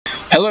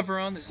Hello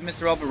everyone, this is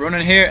Mr.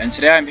 Alvaronin here, and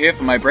today I'm here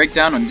for my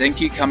breakdown on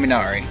Denki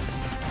Kaminari.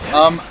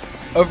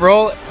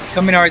 Overall,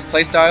 Kaminari's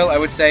playstyle, I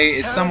would say,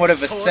 is somewhat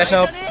of a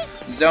setup,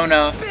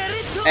 zoner,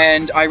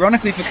 and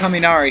ironically for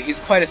Kaminari, he's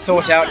quite a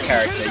thought-out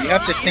character. You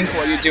have to think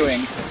what you're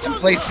doing and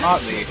play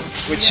smartly,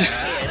 which,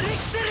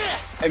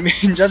 I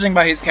mean, judging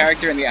by his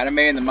character in the anime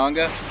and the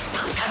manga,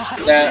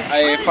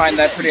 I find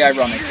that pretty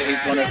ironic, that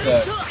he's one of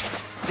the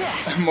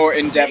more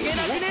in-depth,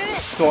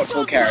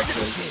 thoughtful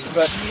characters.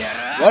 But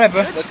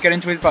whatever, let's get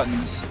into his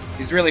buttons.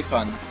 He's really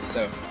fun.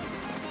 So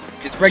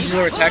his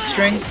regular attack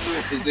string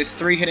is this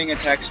 3-hitting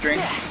attack string.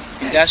 You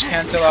can dash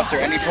cancel after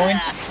any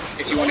point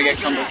if you want to get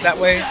combos that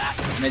way.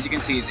 And as you can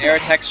see, his air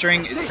attack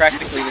string is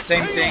practically the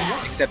same thing,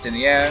 except in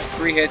the air,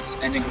 3 hits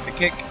ending with a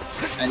kick,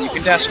 and you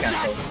can dash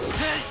cancel.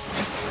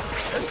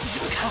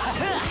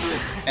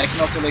 And it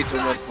can also lead to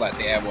a wall splat,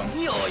 the air one.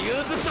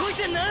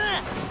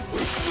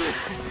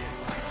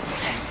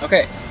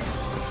 Okay,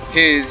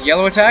 his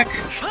yellow attack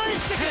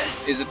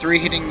is a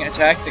 3-hitting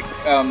attack that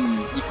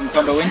you can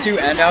combo into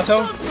and out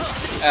of.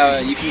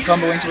 You can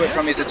combo into it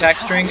from his attack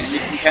string, and you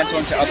can cancel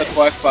into other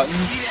quirk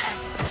buttons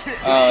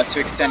to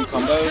extend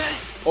combos,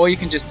 or you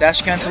can just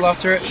dash cancel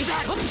after it to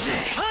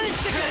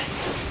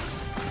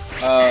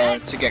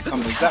get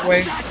combos that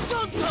way.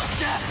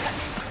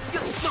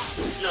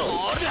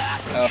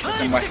 For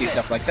some wacky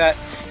stuff like that.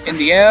 In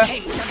the air,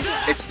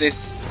 it's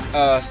this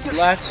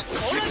splat.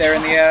 If they're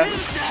in the air,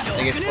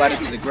 they get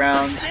splatted to the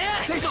ground.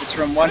 It's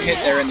from 1 hit,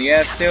 they're in the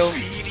air still.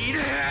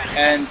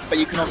 But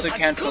you can also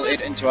cancel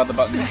it into other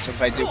buttons. So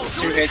if I do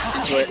 2 hits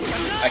into it,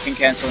 I can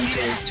cancel into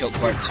his tilt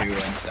quirk 2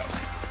 and stuff.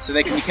 So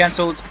they can be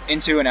cancelled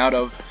into and out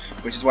of,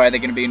 which is why they're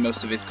going to be in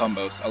most of his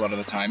combos a lot of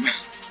the time.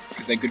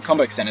 Because they're good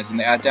combo extenders and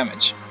they add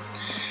damage.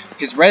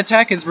 His red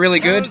attack is really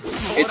good.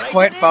 It's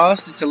quite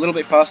fast. It's a little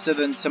bit faster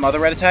than some other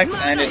red attacks,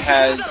 and it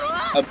has,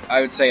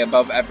 I would say,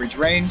 above average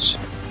range.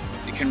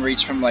 It can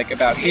reach from like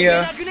about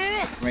here,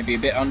 maybe a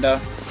bit under.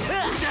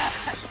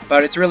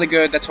 But it's really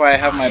good. That's why I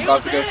have my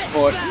Bakugo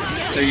support,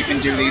 so you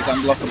can do these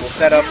unblockable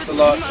setups a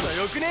lot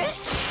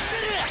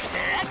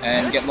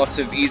and get lots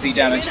of easy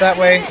damage that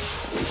way.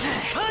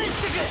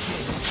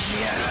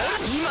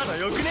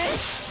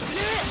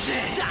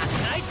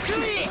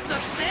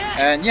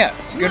 And yeah,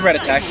 it's a good red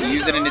attack. You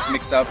use it in his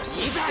mix-ups.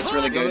 It's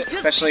really good,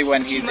 especially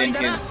when he's in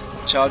his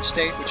charge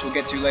state, which we'll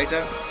get to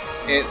later.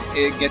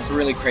 It gets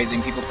really crazy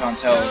and people can't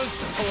tell.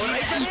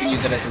 You can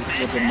use it as a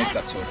real good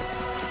mix-up tool.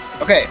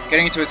 Okay,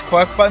 getting into his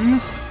quirk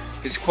buttons.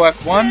 His quirk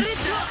 1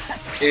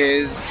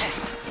 is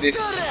this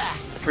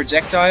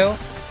projectile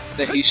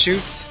that he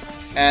shoots,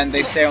 and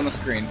they stay on the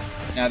screen.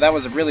 Now that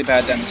was a really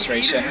bad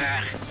demonstration.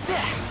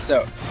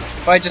 So,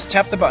 if I just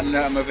tap the button,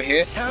 I'm over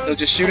here, it'll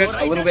just shoot it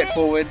a little bit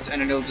forwards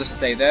and it'll just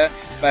stay there.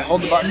 If I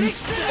hold the button,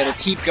 it'll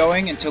keep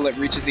going until it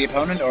reaches the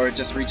opponent or it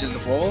just reaches the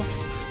wall.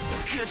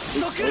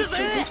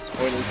 Oops,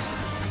 spoilers.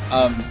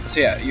 So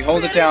yeah, you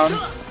hold it down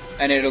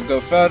and it'll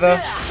go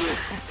further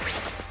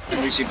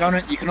and reach the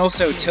opponent. You can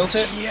also tilt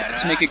it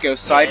to make it go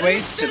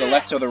sideways to the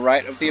left or the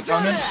right of the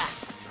opponent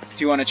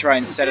if you want to try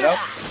and set it up.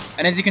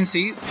 And as you can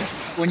see,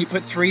 when you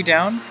put 3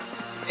 down,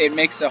 it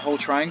makes a whole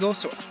triangle.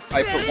 So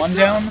I put 1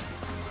 down,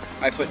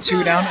 I put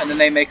 2 down, and then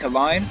they make a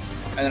line,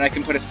 and then I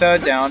can put a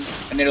 3rd down,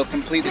 and it'll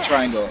complete the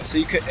triangle. So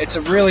it's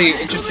a really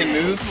interesting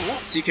move.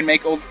 So you can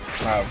make rude.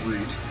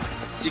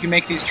 So you can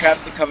make these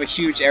traps that cover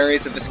huge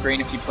areas of the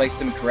screen if you place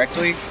them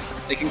correctly.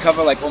 They can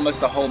cover like almost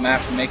the whole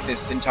map and make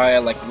this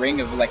entire like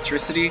ring of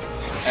electricity,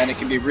 and it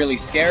can be really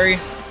scary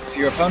for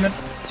your opponent.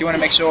 So you want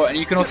to make sure, and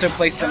you can also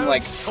place them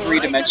like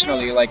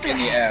 3-dimensionally, like in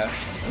the air,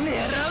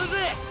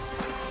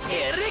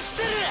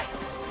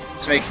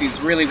 to make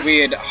these really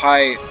weird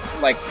high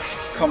like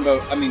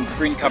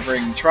screen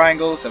covering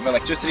triangles of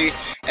electricity,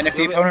 and if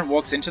the opponent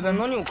walks into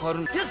them,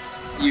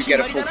 you get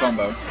a full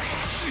combo.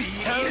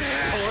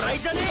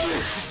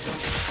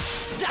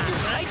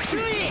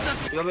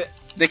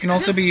 They can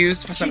also be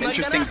used for some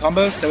interesting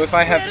combos, so if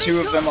I have 2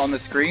 of them on the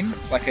screen,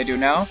 like I do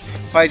now,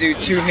 if I do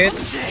 2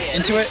 hits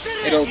into it,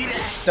 it'll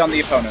stun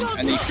the opponent,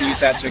 and you can use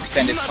that to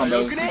extend his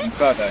combos even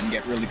further and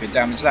get really good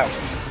damage that way.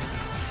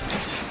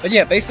 But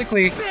yeah,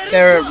 basically,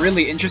 they're a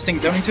really interesting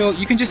zoning tool.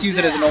 You can just use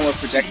it as a normal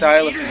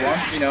projectile if you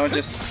want, you know,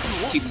 just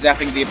keep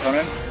zapping the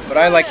opponent. But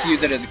I like to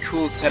use it as a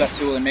cool setup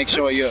tool and make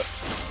sure you're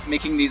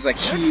making these like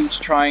huge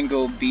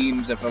triangle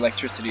beams of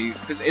electricity,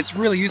 because it's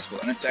really useful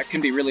and it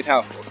can be really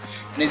powerful.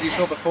 And as you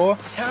saw before,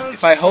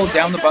 if I hold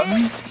down the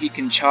button, he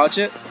can charge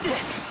it.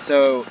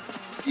 So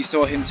you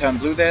saw him turn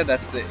blue there,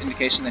 that's the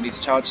indication that he's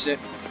charged it.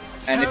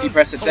 And if you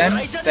press it then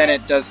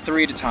it does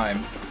 3 at a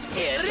time.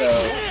 So,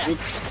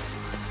 oops.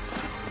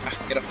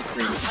 Get off the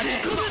screen.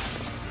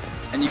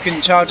 And you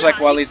can charge like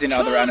while he's in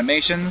other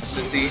animations,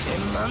 so see.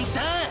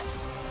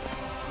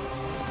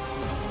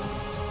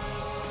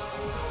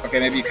 Okay,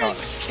 maybe you can't.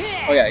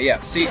 Oh yeah,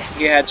 see,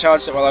 he had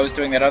charged it while I was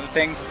doing that other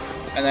thing,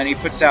 and then he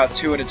puts out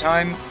 2 at a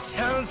time.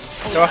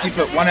 So after you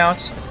put 1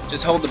 out,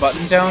 just hold the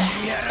button down,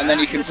 and then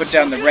you can put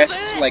down the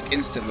rest like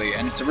instantly,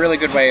 and it's a really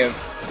good way of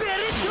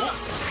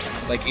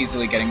like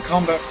easily getting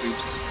combo.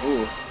 Oops.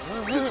 Ooh.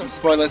 There's some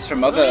spoilers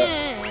from other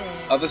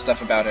other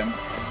stuff about him.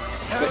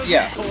 But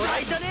yeah,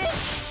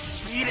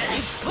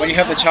 when you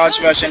have the charged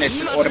version, it's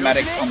an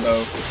automatic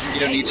combo. You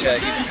don't need to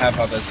even have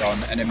others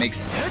on, and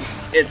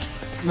it's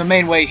the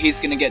main way he's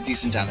gonna get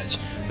decent damage.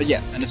 But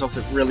yeah, and it's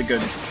also really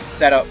good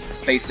setup,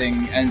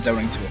 spacing, and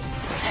zoning to it.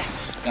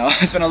 Now,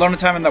 I spent a lot of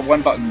time on that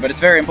one button, but it's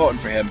very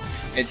important for him.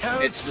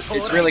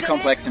 It's really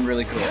complex and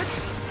really cool.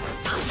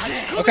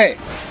 Okay,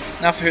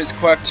 now for his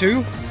quirk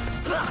 2,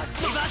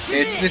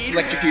 it's this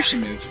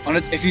electrocution move.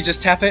 If you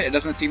just tap it, it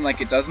doesn't seem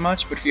like it does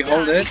much, but if you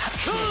hold it,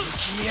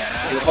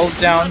 you hold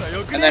down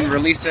and then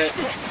release it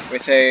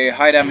with a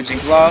high damaging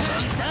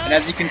blast. And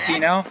as you can see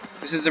now,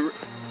 this is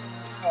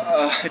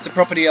it's a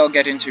property I'll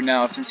get into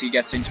now since he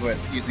gets into it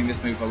using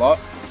this move a lot.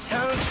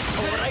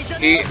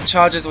 He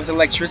charges with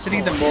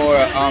electricity the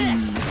more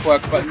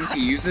quirk buttons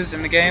he uses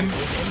in the game.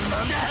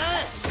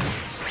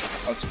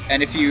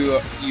 And if you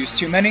use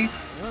too many,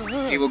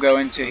 he will go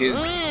into his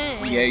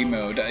yay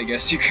mode, I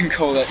guess you can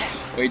call it,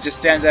 where he just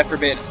stands there for a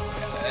bit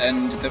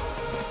and the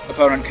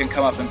opponent can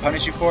come up and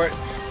punish you for it.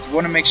 So you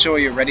want to make sure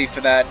you're ready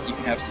for that. You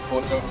can have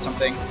supports or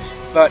something.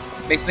 But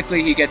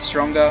basically he gets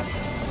stronger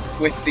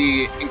with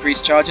the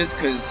increased charges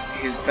because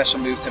his special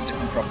moves have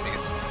different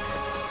properties.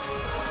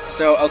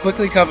 So I'll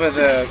quickly cover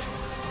the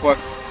quirk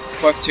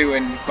 2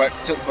 and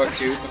tilt quirk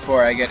 2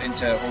 before I get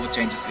into all the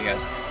changes he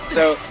has.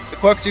 So the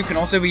quirk 2 can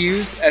also be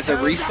used as a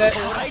reset.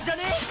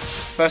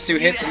 First 2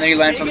 hits and then he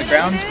lands on the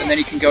ground, and then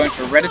you can go in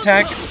for a red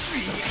attack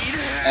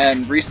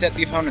and reset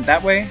the opponent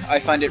that way. I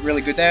find it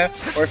really good there.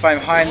 Or if I'm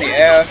high in the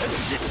air,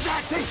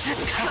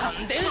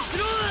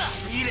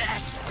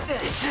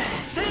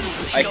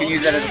 I can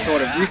use that as a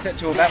sort of reset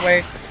tool that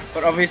way.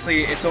 But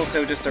obviously it's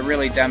also just a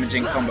really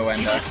damaging combo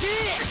ender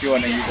if you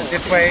want to use it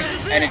this way,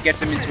 and it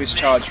gets him into his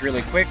charge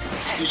really quick.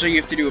 Usually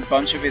you have to do a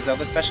bunch of his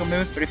other special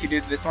moves, but if you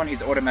do this one,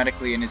 he's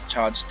automatically in his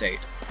charge state.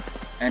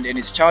 And in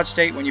his charge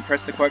state, when you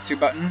press the quirk 2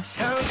 button,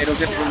 it'll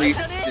just release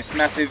this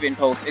massive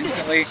impulse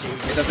instantly.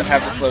 It doesn't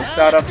have the slow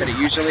startup that it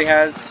usually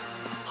has.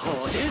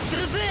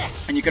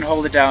 And you can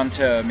hold it down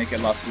to make it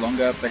last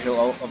longer, but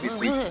he'll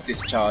obviously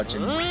discharge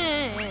and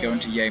go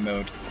into yay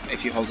mode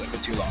if you hold it for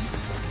too long.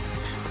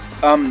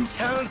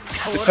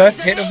 The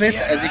first hit of this,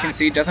 as you can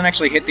see, doesn't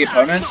actually hit the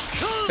opponent,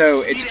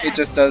 so it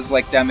just does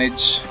like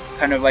damage,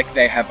 kind of like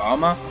they have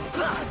armor.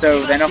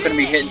 So they're not going to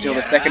be hit until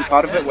the second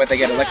part of it, where they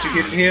get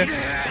electrocuted here.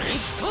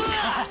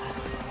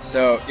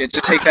 So yeah,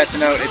 just take that to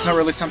note. It's not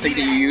really something that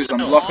you use on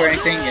block or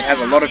anything. It has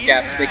a lot of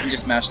gaps. They can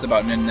just mash the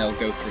button and they'll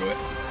go through it.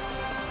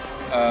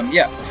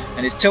 Yeah,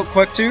 and his tilt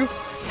quirk 2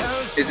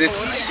 is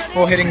this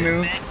 4-hitting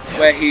move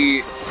where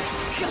he,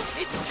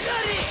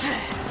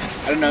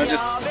 I don't know,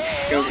 just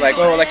goes like,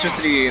 oh,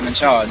 electricity and then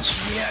charge,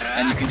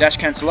 and you can dash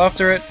cancel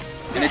after it,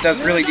 and it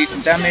does really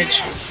decent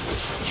damage.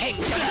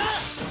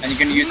 And you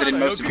can use it in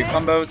most of your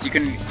combos. You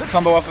can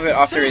combo off of it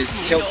after his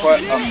tilt quirk,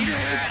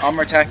 his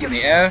armor attack in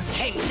the air,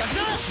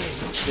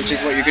 which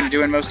is what you're going to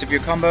do in most of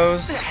your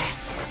combos.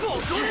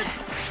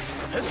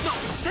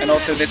 And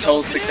also this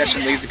whole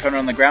succession leaves the opponent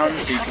on the ground,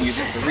 so you can use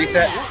it for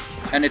reset.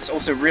 And it's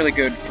also really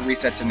good for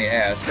resets in the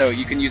air, so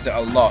you can use it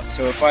a lot.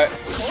 So if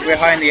we're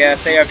high in the air,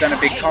 say I've done a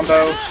big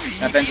combo,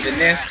 and I've ended in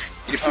this,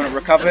 the opponent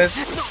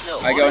recovers,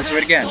 I go into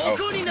it again. Oh,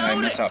 and I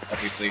mess up,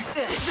 obviously.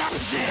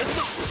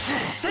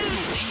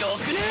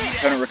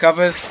 Opponent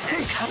recovers.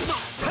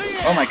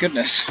 Oh my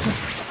goodness.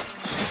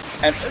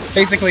 And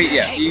basically,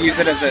 yeah, you use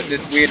it as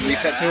this weird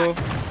reset tool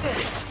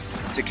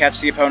to catch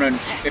the opponent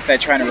if they're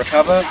trying to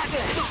recover.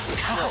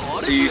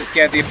 So you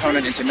scare the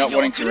opponent into not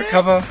wanting to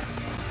recover.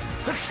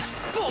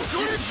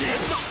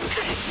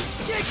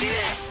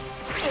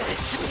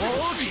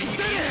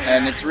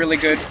 And it's really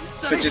good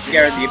for just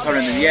scaring the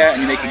opponent in the air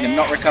and making them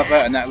not recover,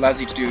 and that allows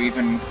you to do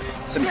even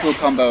some cool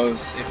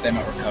combos if they're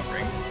not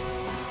recovering.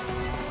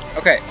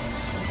 Okay,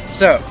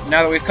 so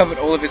now that we've covered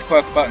all of his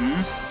quirk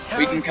buttons,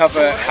 we can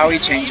cover how he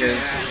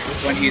changes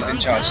when he's in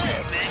charge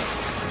mode.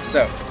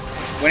 So,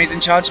 when he's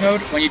in charge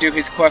mode, when you do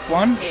his quirk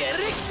 1,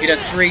 he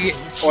does 3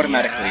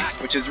 automatically,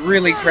 which is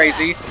really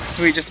crazy.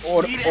 So he just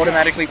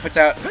automatically puts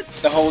out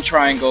the whole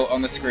triangle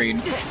on the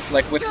screen,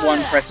 like with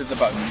one press of the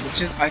button,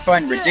 which is, I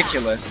find,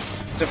 ridiculous.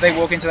 So if they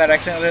walk into that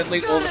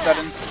accidentally, all of a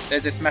sudden,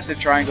 there's this massive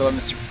triangle on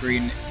the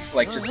screen,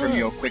 like just from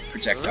your quick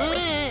projectile.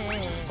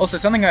 Also,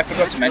 something I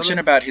forgot to mention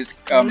about his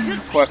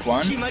quirk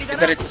 1 is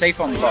that it's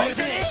safe on block.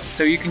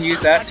 So you can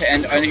use that to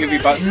end any of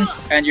your buttons,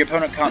 and your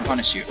opponent can't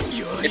punish you.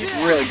 It's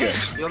really good.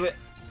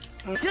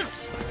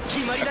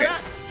 Okay,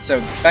 so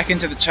back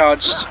into the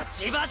charged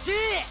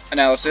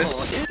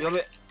analysis.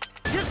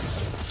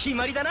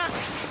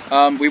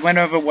 We went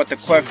over what the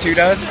quirk 2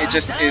 does. It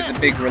just is a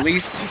big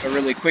release, a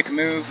really quick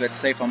move that's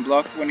safe on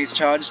block when he's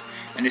charged.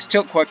 And his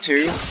tilt quirk 2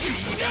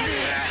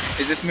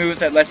 is this move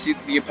that lets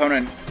the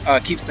opponent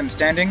keeps them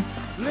standing.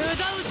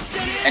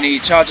 And he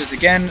charges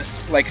again,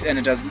 and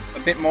it does a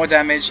bit more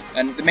damage.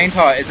 And the main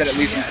part is that it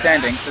leaves him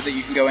standing so that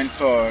you can go in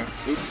for,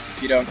 oops,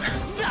 if you don't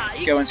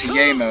go into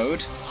yay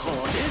mode.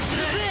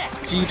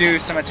 If you do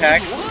some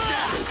attacks,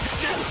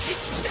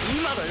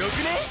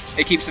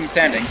 it keeps him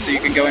standing, so you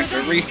can go in for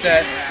a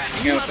reset,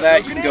 you can go for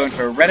that, you can go in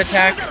for a red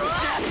attack,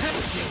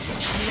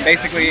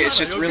 basically it's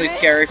just really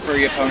scary for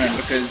your opponent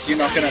because you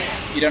don't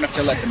have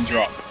to let them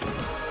drop.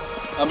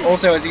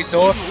 Also, as you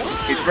saw,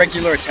 his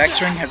regular attack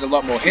string has a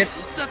lot more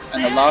hits,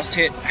 and the last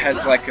hit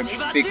has like a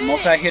big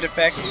multi-hit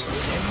effect.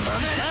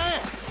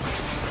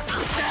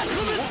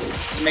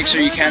 So make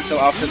sure you cancel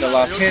after the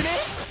last hits.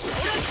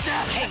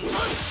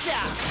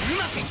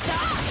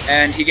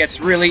 And he gets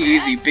really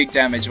easy big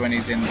damage when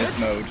he's in this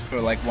mode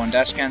for like one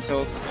dash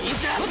cancel.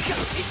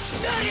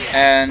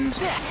 And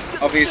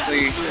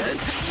obviously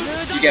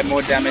you get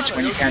more damage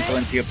when you cancel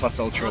into your plus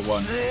ultra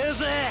 1.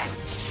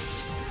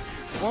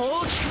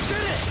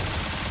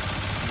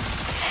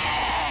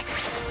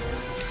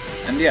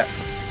 And yeah,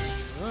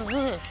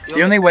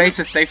 the only way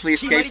to safely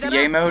escape the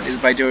Yay mode is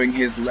by doing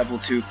his level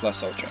 2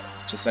 plus ultra,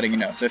 just letting you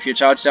know. So if you're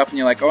charged up and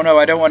you're like, oh no,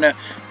 I don't want to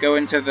go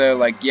into the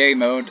like Yay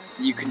mode,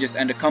 you can just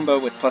end a combo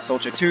with plus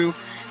ultra 2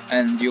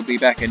 and you'll be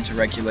back into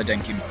regular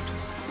Denki mode.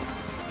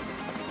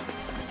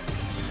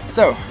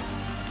 So,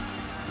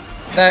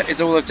 that is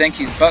all of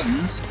Denki's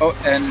buttons. Oh,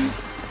 and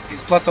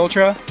his plus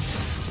ultra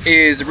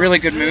is a really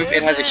good move.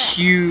 It has a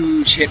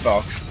huge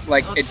hitbox,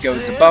 like it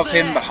goes above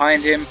him,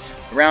 behind him,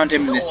 around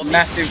him in this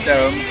massive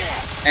dome,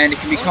 and it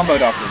can be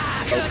comboed off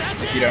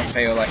if you don't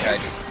fail like I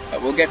do.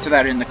 But we'll get to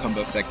that in the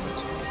combo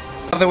segment.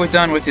 Now that we're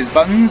done with his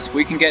buttons,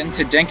 we can get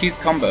into Denki's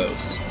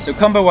combos. So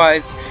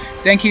combo-wise,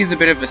 Denki is a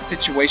bit of a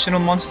situational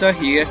monster.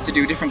 He has to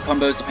do different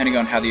combos depending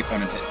on how the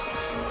opponent is.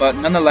 But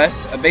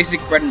nonetheless, a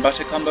basic bread and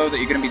butter combo that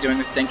you're going to be doing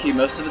with Denki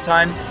most of the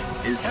time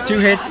is 2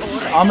 hits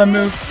into armor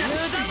move,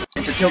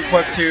 into tilt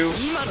quirk 2.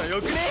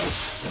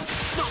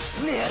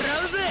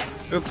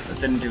 Oops, that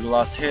didn't do the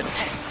last hit.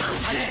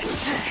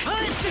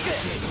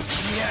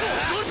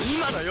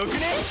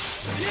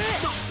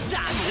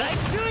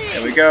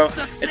 There we go.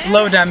 It's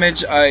low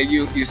damage,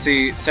 you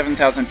see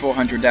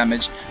 7,400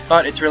 damage,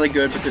 but it's really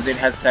good because it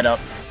has set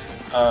up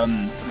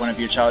one of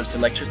your charged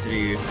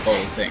electricity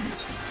ball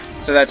things.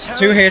 So that's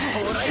 2 hits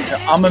into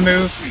armor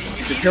move,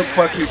 into tilt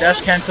quirk 2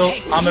 dash cancel,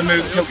 armor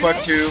move, tilt quirk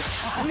 2,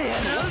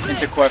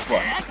 into quirk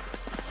 1.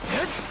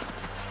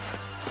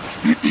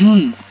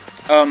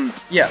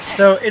 Yeah,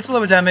 so it's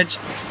low damage,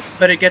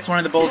 but it gets one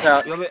of the balls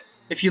out.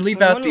 If you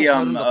leave out the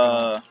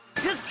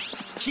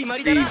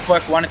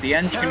quirk 1 at the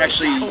end, you can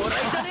actually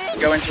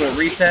go into a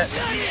reset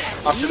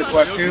after the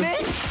quirk 2.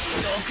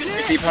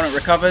 If the opponent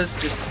recovers,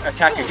 just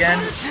attack again,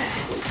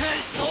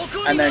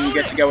 and then you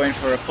get to go in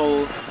for a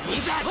full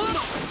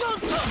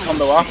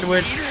combo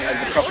afterwards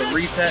as a proper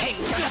reset,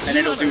 and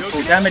it'll do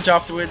full damage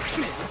afterwards.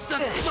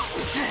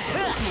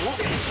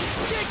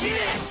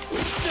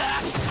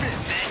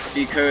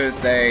 Because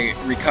they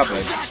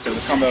recovered, so the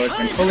combo has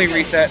been fully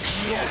reset,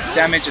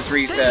 damage is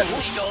reset,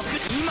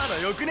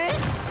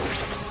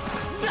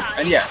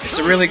 and yeah, it's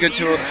a really good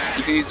tool.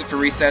 You can use it for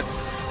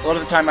resets. A lot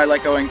of the time I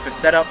like going for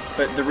setups,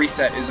 but the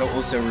reset is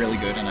also really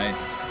good, and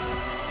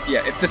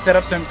yeah, if the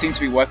setups don't seem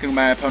to be working with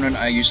my opponent,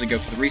 I usually go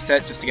for the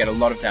reset just to get a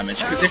lot of damage,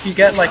 because if you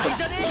get like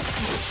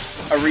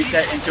a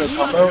reset into a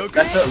combo,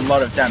 that's a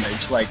lot of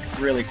damage, like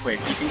really quick.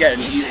 You can get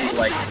an easy,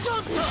 like,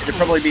 it'd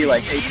probably be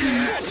like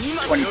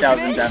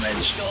 20,000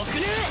 damage.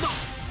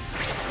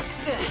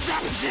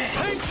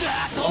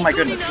 Oh my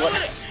goodness, what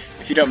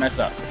if you don't mess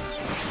up?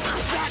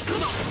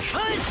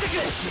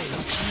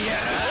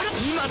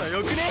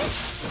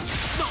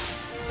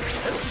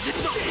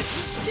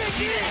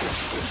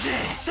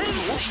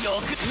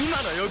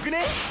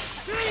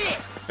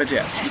 But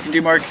yeah, you can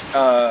do more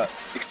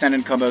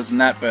extended combos than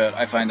that, but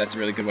I find that's a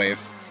really good way of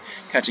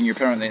catching your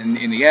opponent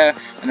in the air,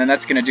 and then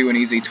that's going to do an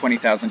easy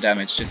 20,000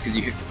 damage just because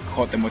you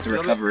caught them with the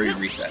recovery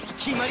reset.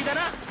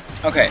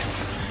 Okay,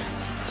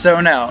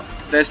 so now,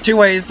 there's 2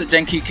 ways that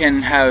Denki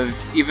can have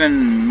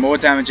even more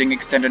damaging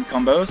extended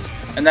combos,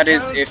 and that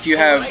is if you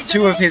have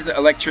 2 of his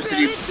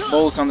electricity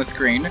balls on the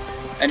screen,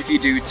 and if you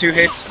do 2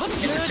 hits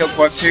into tilt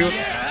quirk 2,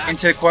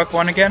 into quirk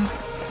 1 again,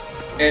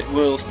 it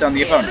will stun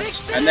the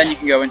opponent, and then you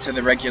can go into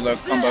the regular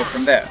combo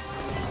from there.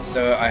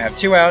 So I have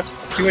 2 out,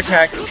 2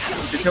 attacks,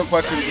 into tilt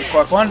quirk 2 into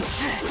quirk 1,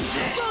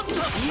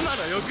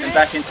 and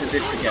back into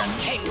this again.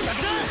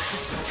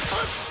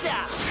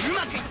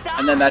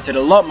 And then that did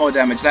a lot more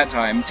damage that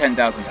time,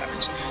 10,000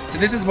 damage. So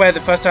this is where the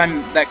first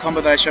time that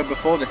combo that I showed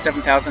before, the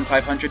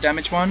 7,500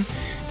 damage one,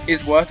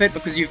 is worth it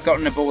because you've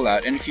gotten a ball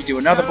out. And if you do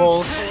another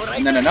ball,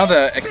 and then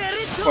another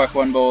quirk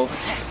 1 ball,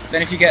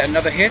 then if you get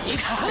another hit,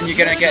 then you're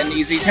going to get an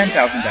easy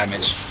 10,000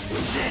 damage.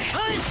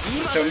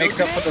 So it makes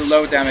up for the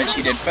low damage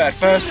he did at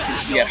first,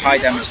 because you get high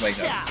damage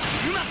later.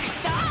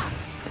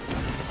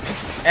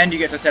 And you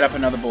get to set up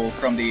another ball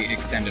from the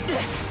extended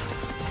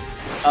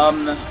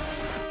one.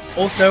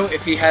 Also,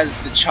 if he has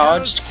the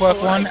charged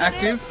quirk 1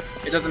 active,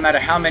 it doesn't matter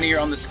how many are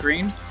on the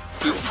screen,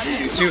 you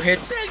do 2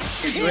 hits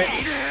into it,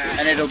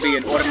 and it'll be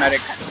an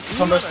automatic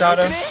combo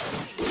starter.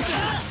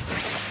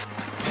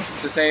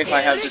 So say if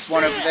I have just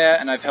one over there,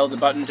 and I've held the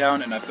button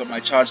down, and I've got my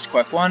charged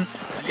quirk 1,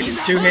 I can do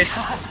 2 hits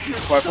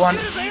into quirk 1,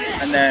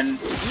 and then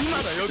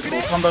it's a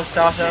full combo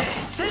starter.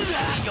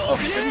 Oh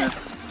my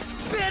goodness.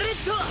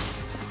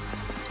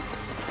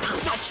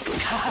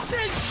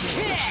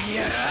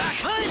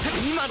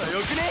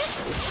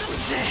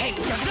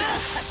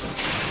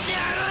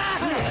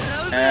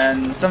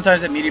 And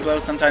sometimes it meaty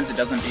blows, sometimes it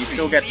doesn't, but you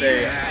still get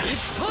the...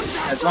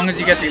 As long as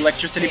you get the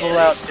electricity ball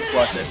out, it's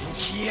worth it.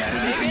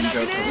 Because you can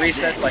go for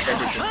resets like I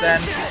did just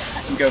then,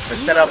 you can go for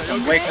setups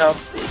and wake up.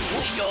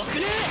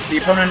 The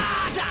opponent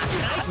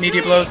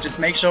media blows, just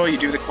make sure you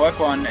do the quirk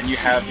one and you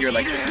have your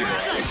electricity ball.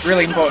 It's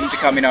really important to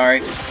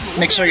Kaminari, just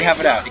make sure you have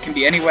it out. It can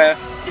be anywhere,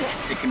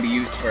 it can be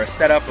used for a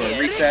setup or a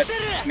reset,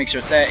 just make sure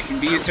it's there. It can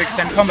be used to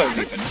extend combos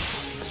even.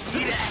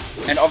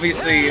 And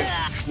obviously,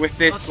 with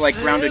this like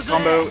grounded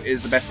combo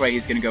is the best way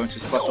he's going to go into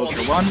his plus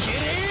ultra 1.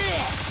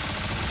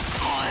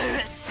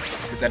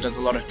 Because that does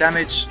a lot of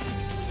damage.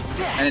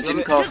 And it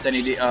didn't cost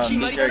any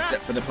meter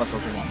except for the plus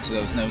ultra 1, so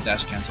there was no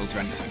dash cancels or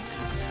anything.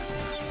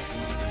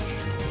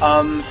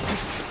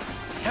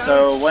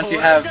 So once you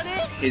have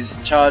his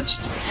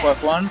charged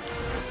quirk 1,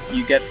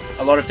 you get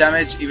a lot of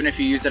damage even if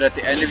you use it at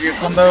the end of your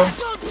combo.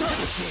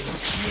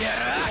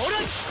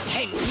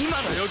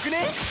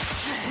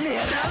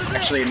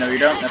 Actually, no you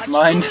don't, never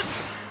mind.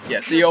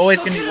 Yeah, so you're always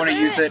going to want to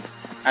use it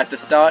at the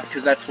start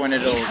because that's when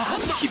it'll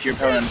keep your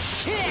opponent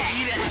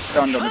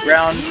stunned on the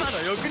ground.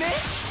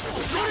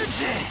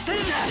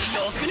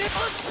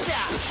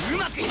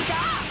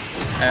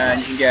 And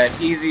you can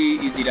get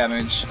easy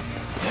damage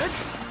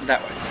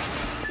that way.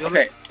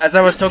 Okay, as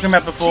I was talking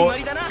about before,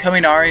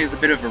 Kaminari is a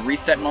bit of a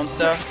reset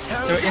monster.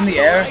 So in the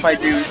air, if I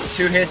do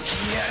 2 hits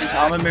into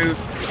armor move,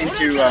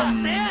 into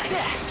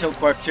tilt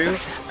quirk 2,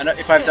 and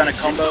if I've done a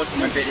combo, so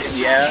I'm a bit in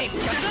the air,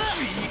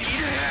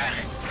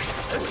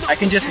 I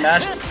can just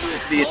mash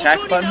the attack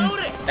button,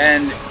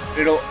 and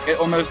it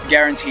almost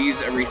guarantees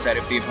a reset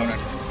if the opponent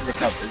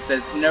recovers.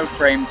 There's no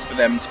frames for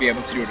them to be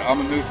able to do an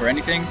armor move or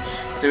anything,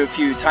 so if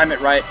you time it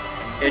right,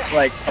 it's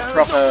like a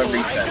proper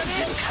reset.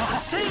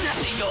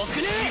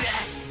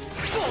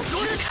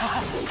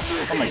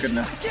 Oh my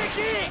goodness.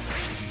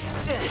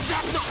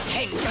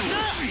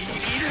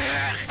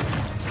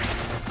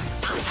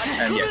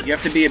 And yeah, you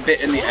have to be a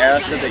bit in the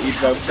air so that you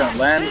both don't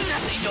land.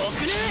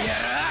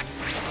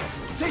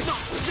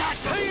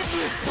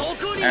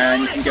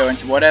 And you can go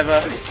into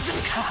whatever.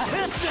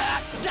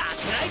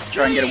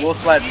 Try and get a wall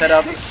splat set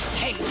up.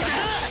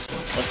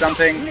 Or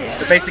something.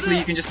 But basically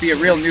you can just be a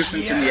real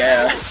nuisance in the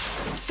air.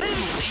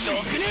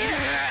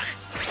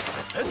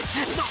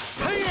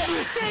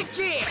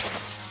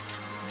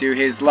 Do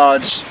his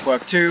large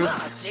quirk 2,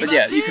 but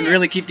yeah, you can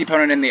really keep the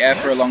opponent in the air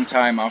for a long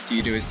time after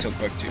you do his tilt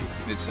quirk 2.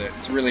 It's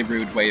a really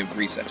rude way of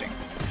resetting.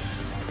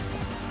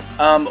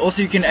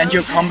 Also you can end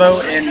your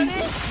combo in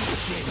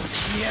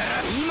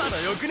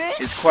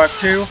his quirk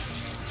 2,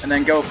 and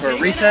then go for a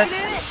reset.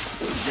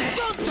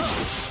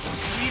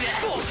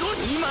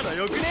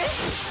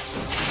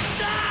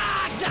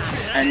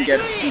 And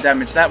get some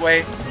damage that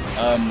way.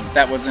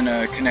 That wasn't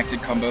a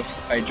connected combo,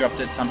 I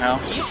dropped it somehow.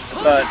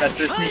 But that's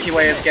a sneaky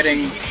way of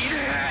getting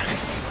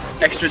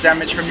extra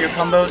damage from your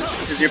combos,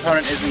 because your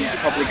opponent isn't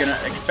probably going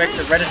to expect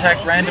a red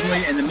attack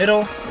randomly in the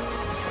middle.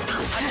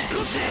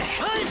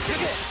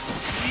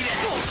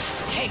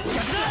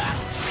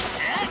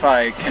 If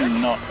I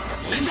cannot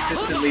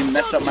consistently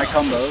mess up my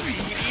combos.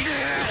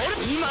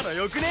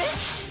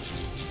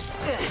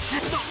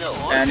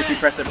 And if you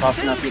press it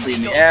fast enough, you'll be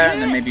in the air,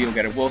 and then maybe you'll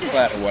get a wall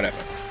splat or whatever.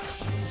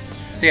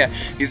 So yeah,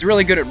 he's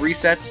really good at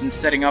resets and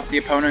setting up the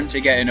opponent to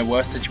get in a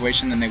worse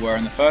situation than they were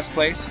in the first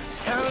place.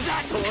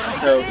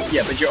 So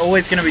yeah, but you're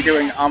always going to be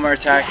doing armor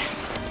attack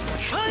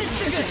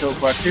into tilt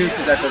quirk 2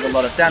 because that does a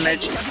lot of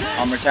damage.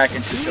 Armor attack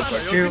into tilt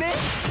quirk 2. You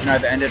can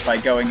either end it by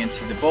going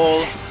into the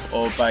ball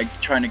or by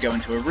trying to go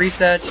into a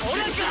reset.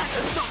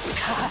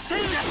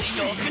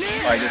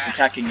 By just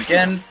attacking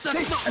again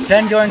and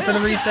then going for the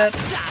reset.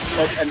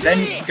 And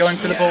then going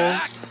for the ball.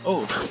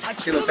 Oh,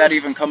 see, look, that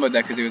even comboed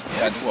there because he was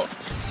beside the wall.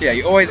 So yeah,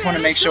 you always want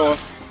to make sure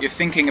you're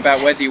thinking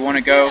about whether you want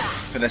to go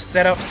for the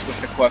setups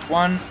with the quirk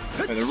 1,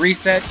 for the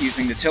reset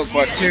using the tilt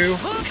quirk 2,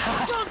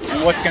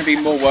 and what's going to be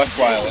more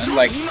worthwhile. And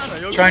like,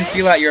 try and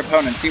feel out your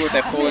opponent, see what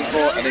they're falling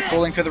for. Are they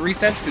falling for the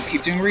resets? Because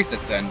keep doing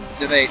resets then.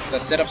 The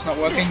setup's not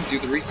working? Do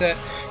the reset.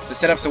 The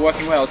setups are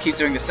working well, keep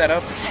doing the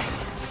setups.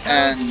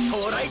 And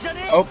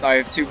oh, I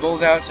have 2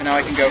 balls out, so now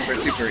I can go for a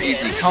super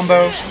easy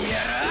combo.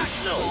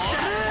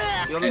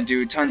 And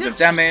do tons of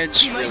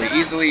damage really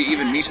easily,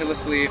 even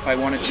meterlessly if I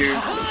wanted to.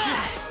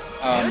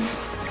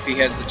 If he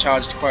has the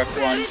charged quirk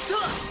 1,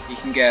 he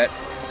can get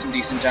some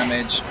decent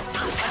damage.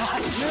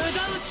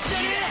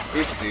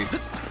 Oopsie.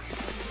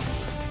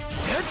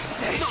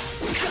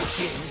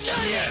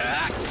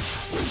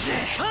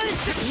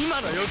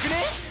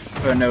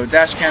 For no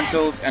dash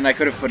cancels, and I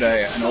could have put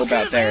an orb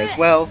out there as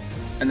well.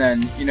 And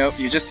then, you know,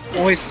 you're just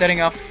always setting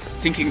up,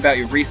 thinking about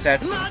your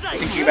resets,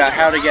 thinking about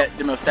how to get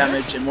the most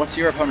damage and what's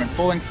your opponent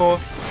falling for.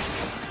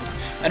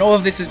 And all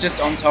of this is just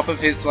on top of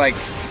his, like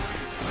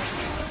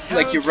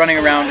you're running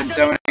around and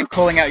zoning,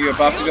 calling out your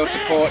Bakugo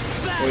support,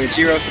 or your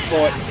Jiro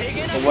support,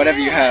 or whatever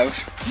you have,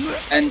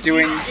 and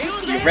doing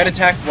your red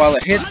attack while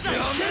it hits,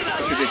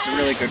 because it's a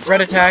really good red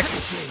attack,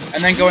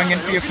 and then going in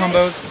for your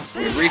combos,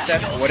 or your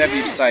resets, or whatever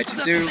you decide to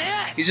do,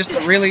 He's just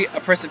a really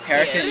oppressive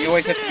character, and you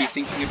always have to be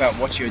thinking about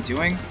what you're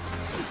doing,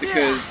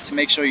 because to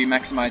make sure you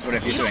maximize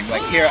whatever you're doing.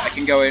 Like here, I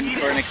can go in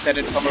for an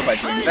extended combo by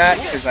doing that,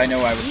 because I know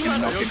I was going to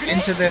knock him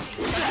into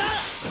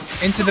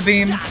the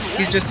beam.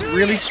 He's just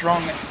really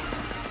strong,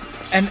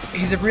 and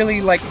he's a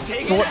really like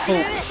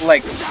thoughtful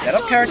like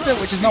setup character,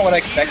 which is not what I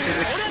expected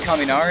with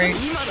Kaminari.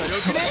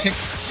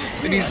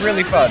 But he's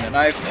really fun, and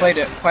I've played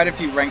quite a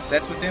few ranked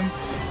sets with him,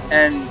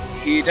 and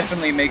he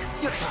definitely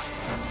makes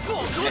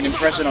an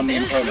impression on the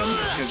opponent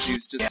because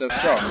he's just so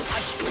strong.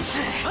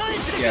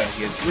 Yeah,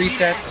 he has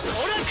resets,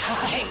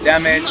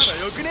 damage,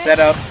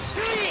 setups,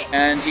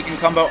 and he can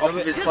combo off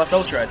of his plus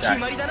ultra attack.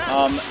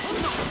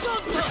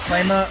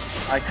 Disclaimer,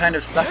 I kind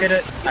of suck at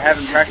it. I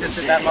haven't practiced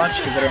it that much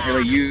because I don't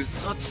really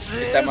use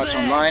it that much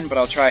online, but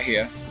I'll try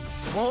here.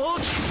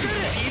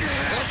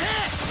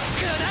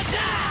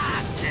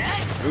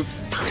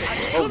 Oops.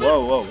 Oh,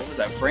 whoa, whoa, what was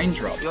that frame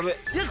drop?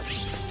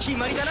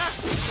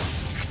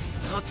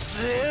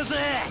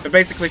 But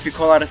basically, if you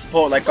call out a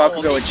support like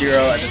Gakugo or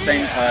Jiro at the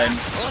same time...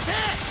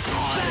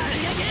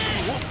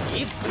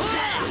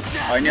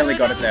 Oh, I nearly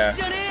got it there.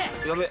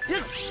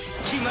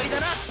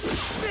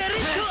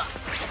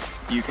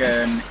 You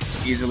can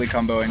easily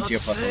combo into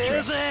your plus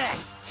ultra.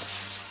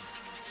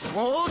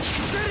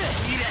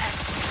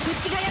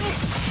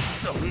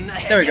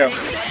 There we go.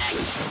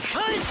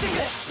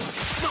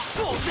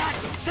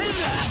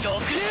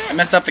 I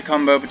messed up the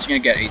combo, but you're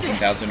gonna get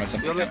 18,000 or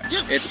something damage.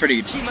 It's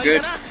pretty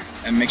good,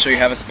 and make sure you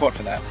have a support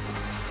for that.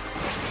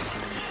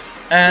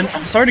 And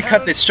I'm sorry to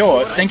cut this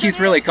short. Denki's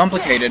really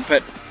complicated,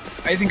 but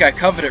I think I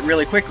covered it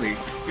really quickly.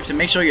 You have to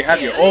make sure you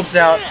have your orbs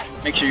out,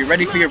 make sure you're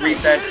ready for your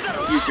resets,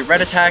 use your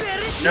red attack,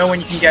 know when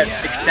you can get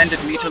extended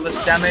meterless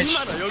damage.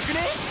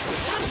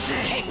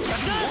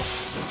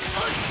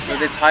 For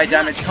this high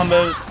damage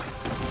combos,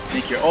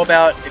 make your orb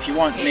out. If you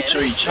want, make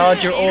sure you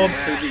charge your orb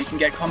so that you can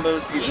get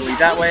combos easily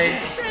that way.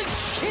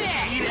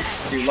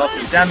 Do lots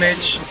of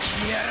damage.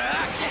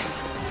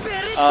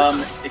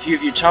 If you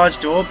have your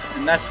charged orb,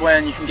 and that's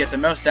when you can get the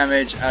most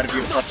damage out of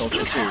your plus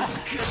ultra too.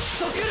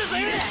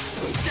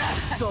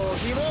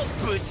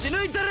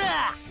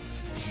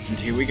 And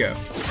here we go.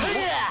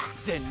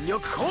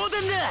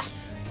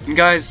 And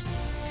guys,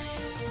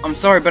 I'm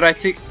sorry, but I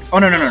think... Oh,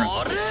 no.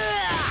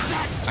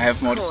 I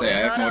have more to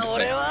say,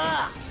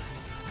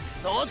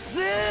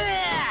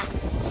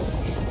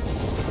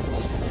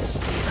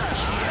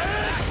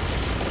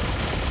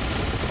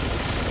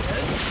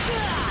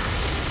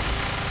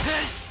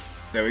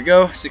 There we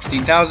go,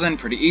 16,000,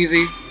 pretty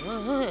easy.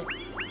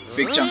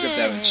 Big chunk of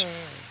damage.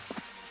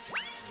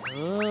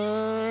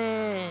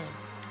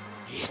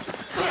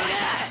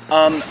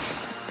 I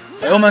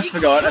almost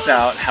forgot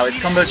about how his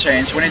combo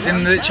changed when he's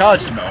in the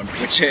charged mode,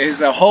 which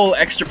is a whole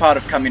extra part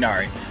of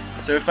Kaminari.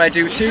 So if I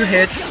do 2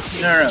 hits,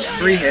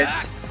 3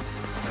 hits,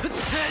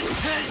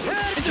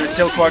 into his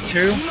Tilt Quark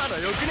 2,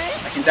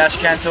 I can dash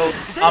cancel,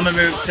 armor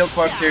move, Tilt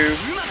Quark 2,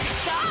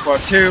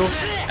 Quark 2,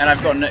 and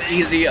I've got an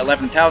easy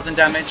 11,000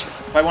 damage.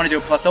 If I want to do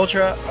a plus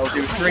ultra, I'll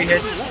do 3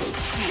 hits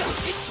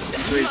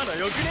into his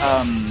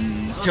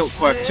Tilt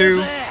Quark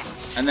 2,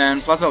 and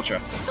then plus ultra.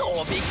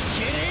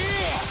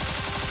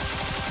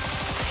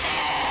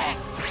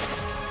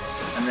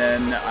 And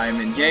then I'm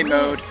in Yay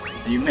mode.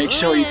 You make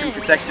sure you can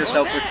protect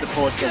yourself with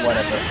supports or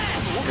whatever,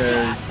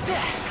 because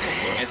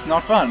it's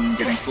not fun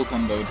getting full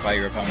comboed by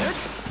your opponent.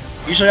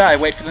 Usually I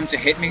wait for them to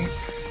hit me,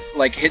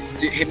 like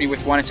hit me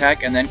with one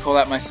attack and then call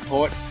out my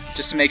support,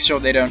 just to make sure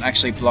they don't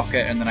actually block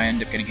it and then I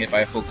end up getting hit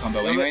by a full combo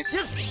anyways.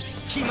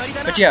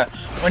 But yeah,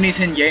 when he's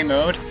in Yay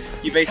mode,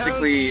 you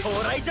basically...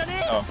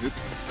 Oh,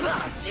 oops.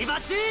 You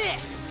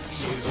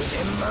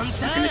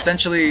can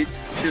essentially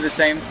do the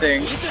same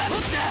thing.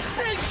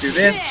 Do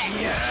this.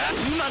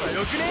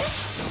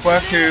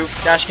 Quark 2,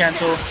 dash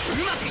cancel.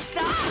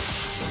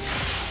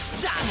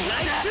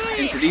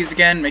 Into these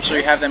again, make sure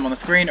you have them on the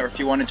screen, or if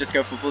you want to just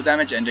go for full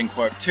damage, ending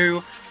Quark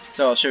 2.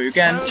 So I'll show you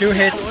again, 2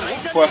 hits,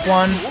 Quark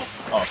 1.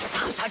 Oh,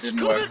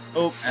 didn't work.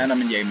 Oh, and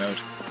I'm in Yay mode.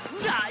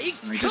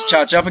 Let me just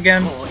charge up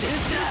again.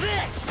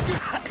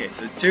 Okay,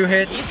 so 2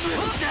 hits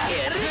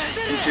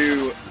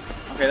into...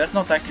 Okay, that's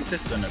not that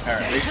consistent,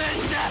 apparently.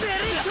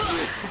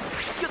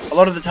 A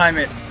lot of the time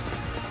it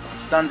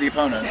stuns the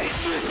opponent.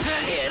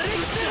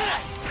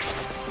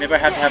 Maybe I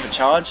have to have it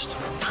charged.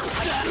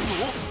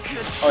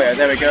 Oh yeah,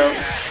 there we go.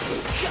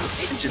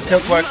 Into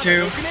Tilt Quark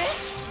 2.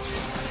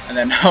 And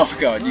then, oh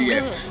god,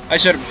 I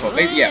showed it before.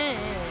 But yeah,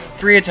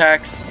 3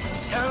 attacks.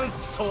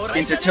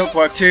 Into Tilt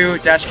Quark 2,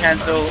 dash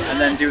cancel, and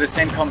then do the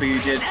same combo you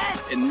did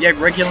in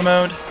regular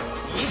mode.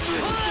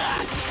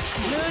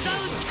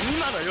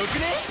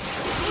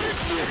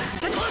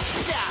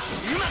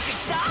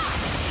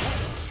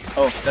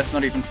 Oh, that's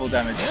not even full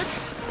damage.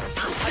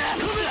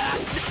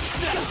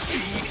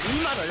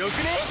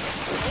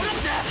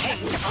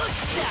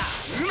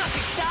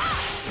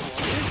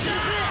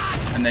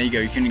 And there you go,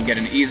 you can get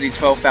an easy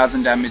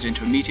 12,000 damage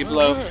into a meteor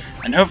blow,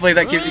 and hopefully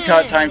that gives you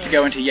time to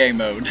go into Yay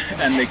mode,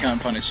 and they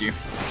can't punish you.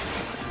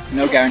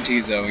 No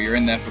guarantees though, you're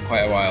in there for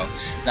quite a while.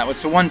 That was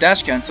for 1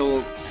 dash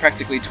cancel,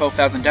 practically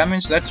 12,000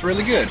 damage, that's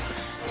really good.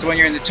 So when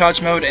you're in the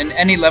charge mode, in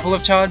any level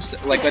of charge,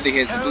 like whether he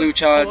has the blue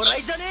charge,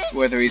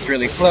 whether he's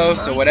really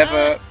close or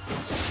whatever,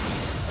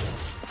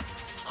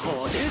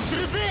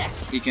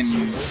 he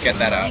can get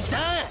that out.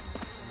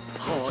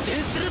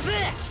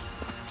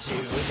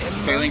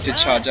 Failing to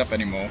charge up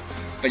anymore.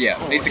 But yeah,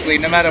 basically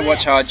no matter what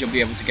charge, you'll be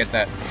able to get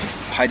that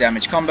high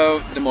damage combo.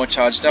 The more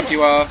charged up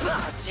you are,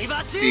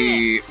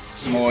 the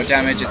more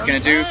damage it's going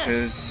to do,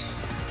 because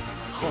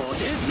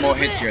the more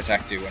hits your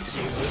attack do.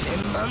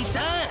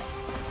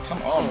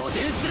 Come on.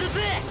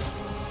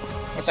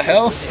 What the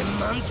hell?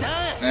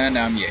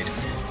 Now I'm yaed.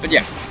 But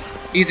yeah,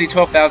 easy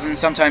 12,000.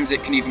 Sometimes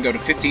it can even go to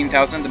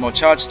 15,000 the more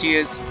charged he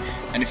is.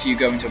 And if you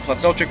go into a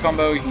plus ultra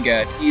combo, you can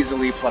get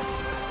easily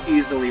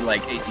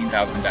like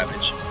 18,000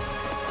 damage.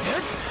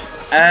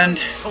 And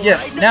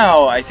yes,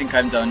 now I think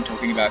I'm done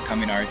talking about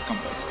Kaminari's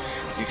combos.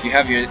 If you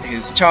have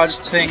his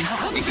charged thing,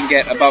 it can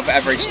get above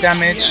average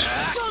damage,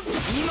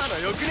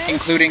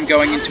 including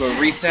going into a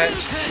reset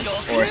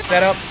or a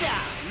setup.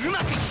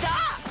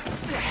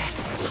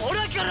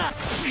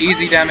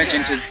 Easy damage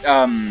into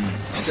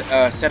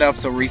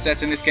setups or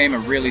resets in this game are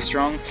really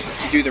strong.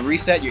 If you do the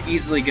reset, you're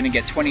easily going to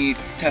get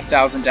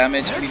 20,000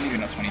 damage. I mean, maybe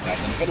not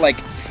 20,000, but like,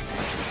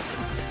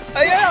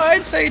 yeah,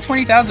 I'd say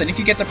 20,000 if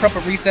you get the proper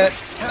reset,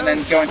 and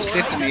then go into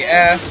this in the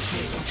air,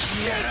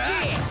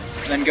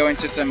 and then go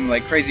into some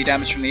like crazy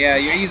damage from the air.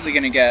 You're easily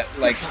going to get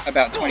like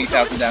about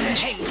 20,000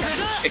 damage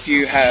if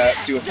you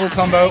do a full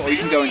combo, or you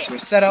can go into a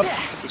setup,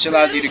 which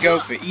allows you to go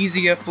for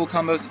easier full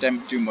combos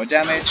that do more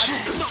damage,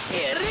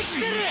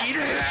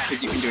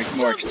 because you can do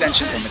more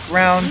extensions on the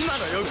ground.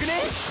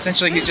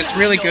 Essentially, he's just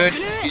really good.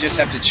 You just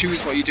have to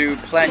choose what you do,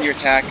 plan your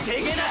attack,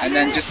 and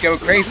then just go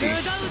crazy.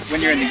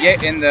 When you're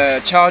in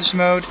the charged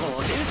mode,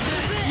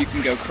 you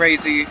can go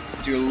crazy,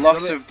 do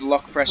lots of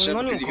block pressure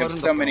because you have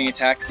so many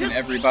attacks in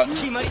every button.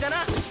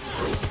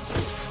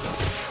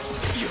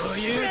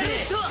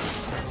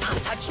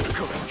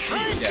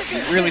 Yeah,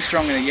 he's really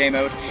strong in the Yay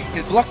mode.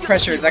 His block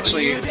pressure is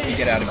actually, if you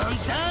get out of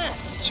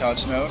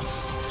charged mode,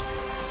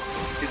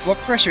 his block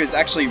pressure is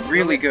actually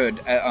really good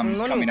at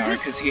Kaminari,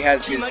 because he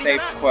has his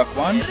safe quirk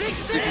 1,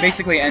 so you can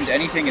basically end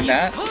anything in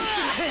that,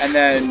 and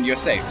then you're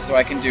safe. So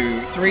I can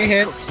do 3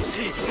 hits,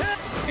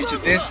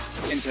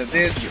 into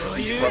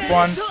quirk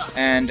 1,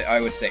 and I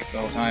was safe the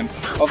whole time.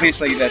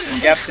 Obviously there's some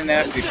gaps in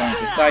there, so you can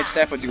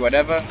sidestep or do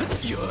whatever,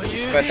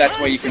 but that's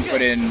where you can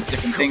put in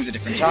different things at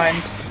different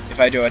times. If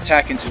I do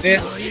attack into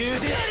this,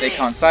 they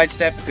can't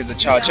sidestep because the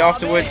charge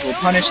afterwards will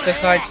punish the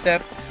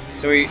sidestep.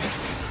 So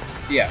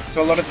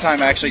so a lot of the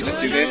time I actually just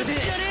do this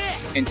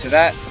into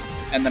that,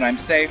 and then I'm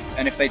safe.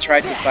 And if they try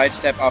to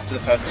sidestep after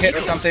the first hit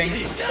or something,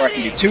 or I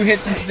can do 2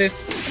 hits into this,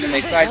 and then they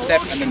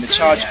sidestep, and then the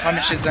charge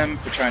punishes them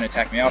for trying to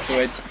attack me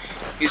afterwards.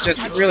 He's just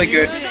really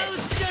good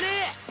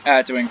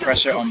at doing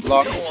pressure on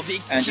block,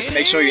 and just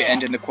make sure you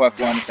end in the quirk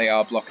 1 if they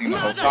are blocking the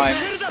whole time,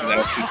 because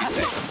that'll keep you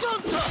safe.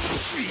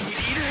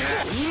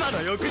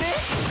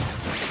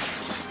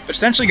 But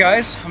essentially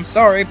guys, I'm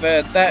sorry,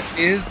 but that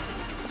is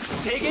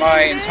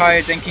my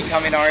entire Denki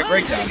Kaminari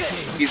breakdown.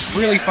 He's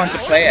really fun to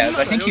play as.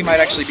 I think he might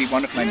actually be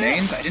one of my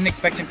mains. I didn't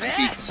expect him to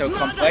be so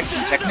complex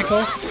and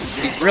technical.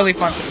 He's really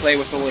fun to play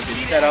with all of his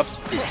setups,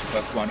 his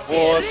quirk 1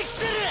 orbs,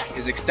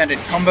 his extended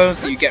combos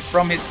that you get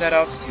from his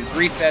setups, his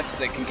resets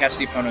that can catch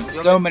the opponent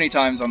so many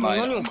times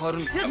online.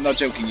 I'm not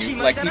joking you.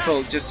 Like,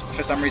 people just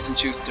for some reason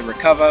choose to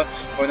recover,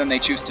 or then they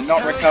choose to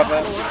not recover,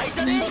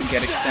 and then you can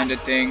get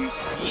extended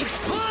things.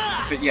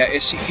 But yeah,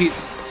 it's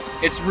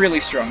really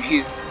strong.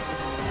 He's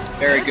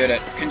very good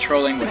at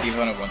controlling what the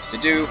opponent wants to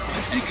do,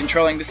 and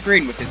controlling the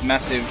screen with this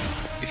massive,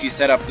 if you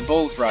set up the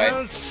balls right,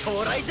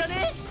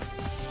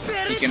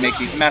 you can make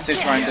these massive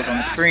triangles on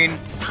the screen,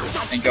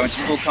 and go into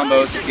full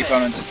combos if the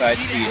opponent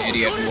decides to be an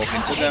idiot and walk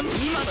into them.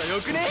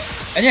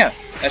 And yeah,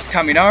 that's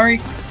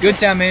Kaminari, good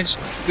damage,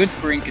 good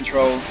screen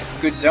control,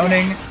 good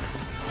zoning,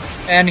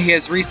 and he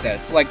has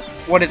resets. Like,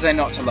 what is there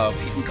not to love?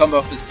 He can combo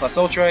off his plus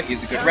ultra,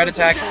 he's a good red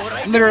attack,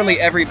 literally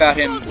every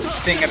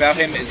thing about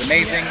him is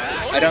amazing.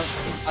 I don't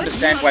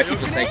understand why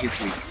people say he's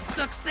weak.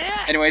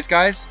 Anyways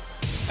guys,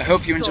 I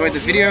hope you enjoyed the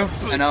video,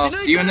 and I'll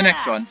see you in the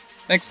next one.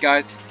 Thanks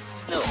guys.